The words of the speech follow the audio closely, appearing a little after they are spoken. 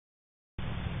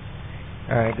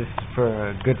Alright, this is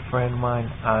for a good friend of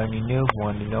mine, Iowndunoob.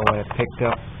 Wanted to know what I picked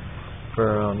up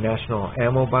for National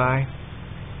Ammo Buy.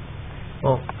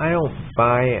 Well, I don't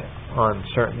buy it on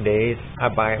certain days. I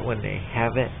buy it when they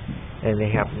have it, and they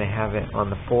happen to have it on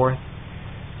the 4th.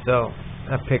 So,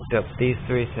 I picked up these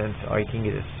 3 cents. All you can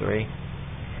get is 3.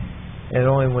 And it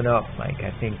only went up, like,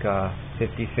 I think,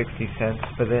 50, 60 cents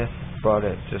for this. Brought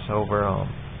it just over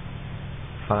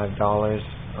 $5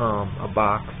 a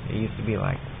box. It used to be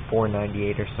like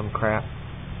 $4.98 or some crap.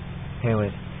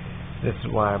 Anyways, this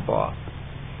is why I bought.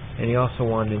 And he also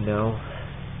wanted to know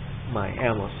my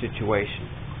ammo situation.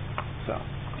 So,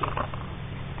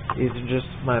 these are just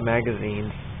my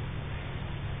magazines,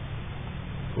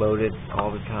 loaded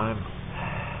all the time.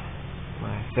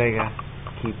 My Sega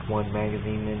keep one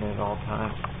magazine in at all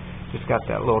times. Just got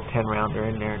that little 10-rounder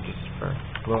in there just for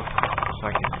look, so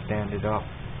I can stand it up.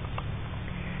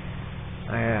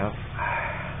 I have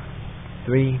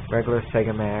 3 regular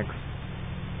Sega mags,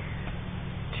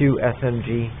 2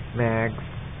 SMG mags,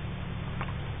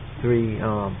 3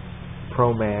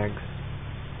 Pro mags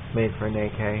made for an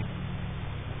AK,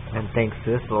 and thanks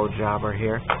to this little jobber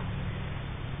here,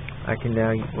 I can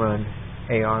now run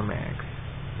AR mags.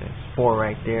 There's 4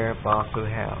 right there, but I also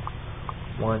have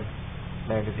 1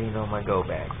 magazine on my go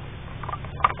bag.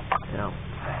 Now,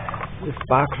 this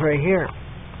box right here,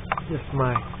 this is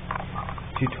my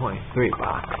 223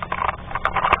 box.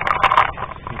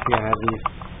 You see I have these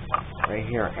right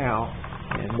here out,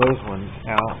 and those ones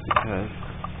out because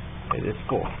it is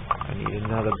full. I need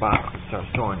another box to start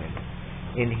storing it.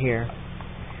 In here,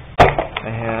 I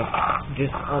have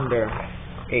just under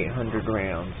 800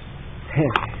 rounds.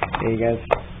 Hey, you guys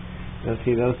don't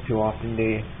see those too often, do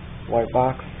you? White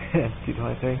box,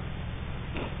 223.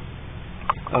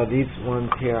 These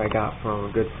ones here I got from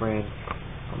a good friend,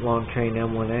 Long Train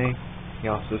M1A. He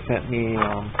also sent me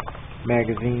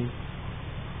magazine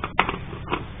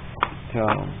to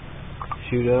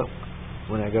shoot up.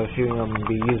 When I go shooting, I'm going to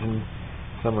be using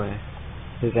some of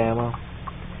his ammo.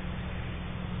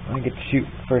 I get to shoot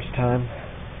first time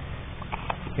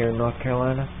here in North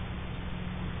Carolina.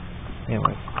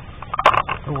 Anyways,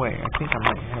 oh wait, I think I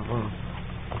might have room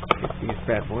to get these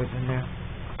bad boys in there.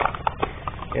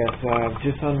 Yeah, so I have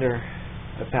just under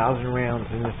 1,000 rounds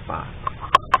in this box,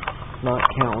 not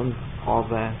counting all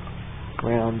the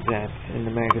rounds that's in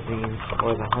the magazines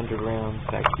or the 100 rounds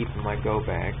that I keep in my go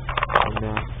bag,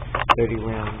 and 30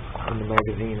 rounds in the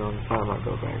magazine on the side of my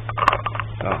go bag.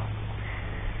 So,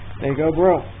 there you go,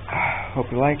 bro.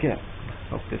 Hope you like it.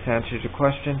 Hope this answers your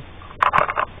question.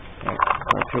 Alright,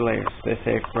 talk to you later. Stay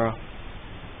safe, bro.